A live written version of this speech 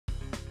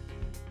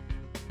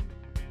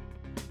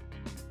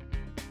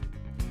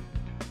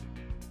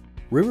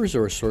Rivers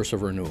are a source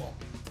of renewal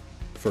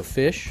for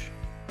fish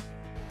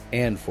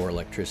and for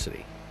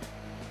electricity.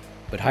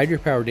 But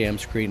hydropower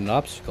dams create an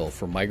obstacle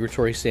for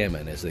migratory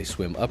salmon as they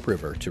swim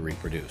upriver to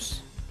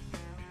reproduce.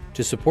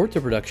 To support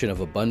the production of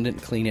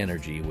abundant clean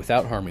energy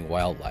without harming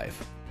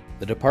wildlife,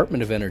 the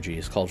Department of Energy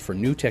has called for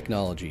new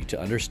technology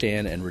to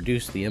understand and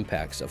reduce the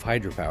impacts of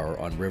hydropower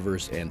on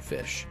rivers and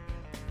fish.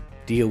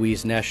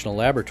 DOE's national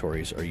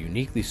laboratories are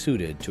uniquely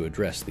suited to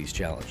address these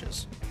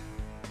challenges.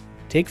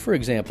 Take, for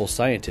example,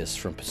 scientists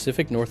from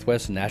Pacific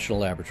Northwest National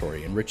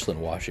Laboratory in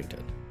Richland,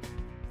 Washington.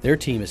 Their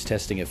team is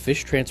testing a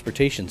fish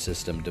transportation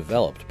system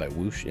developed by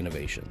Whooshh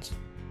Innovations.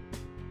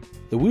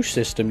 The Whooshh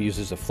system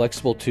uses a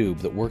flexible tube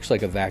that works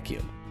like a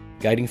vacuum,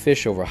 guiding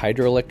fish over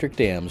hydroelectric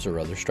dams or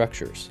other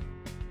structures.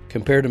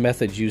 Compared to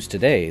methods used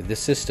today, this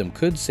system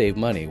could save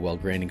money while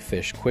granting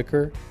fish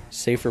quicker,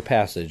 safer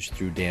passage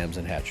through dams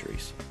and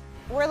hatcheries.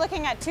 We're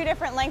looking at two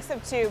different lengths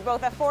of tube,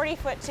 both a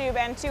 40-foot tube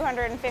and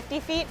 250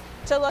 feet,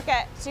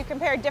 to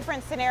compare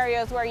different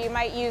scenarios where you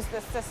might use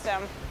this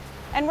system.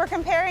 And we're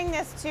comparing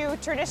this to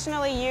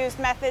traditionally used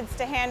methods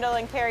to handle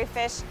and carry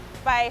fish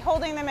by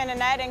holding them in a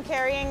net and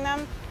carrying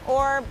them,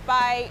 or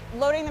by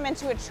loading them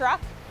into a truck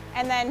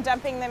and then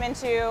dumping them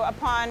into a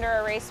pond or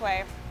a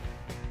raceway.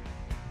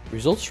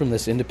 Results from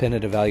this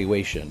independent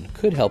evaluation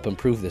could help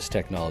improve this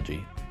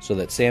technology so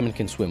that salmon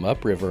can swim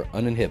upriver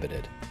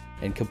uninhibited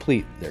and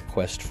complete their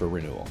quest for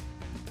renewal.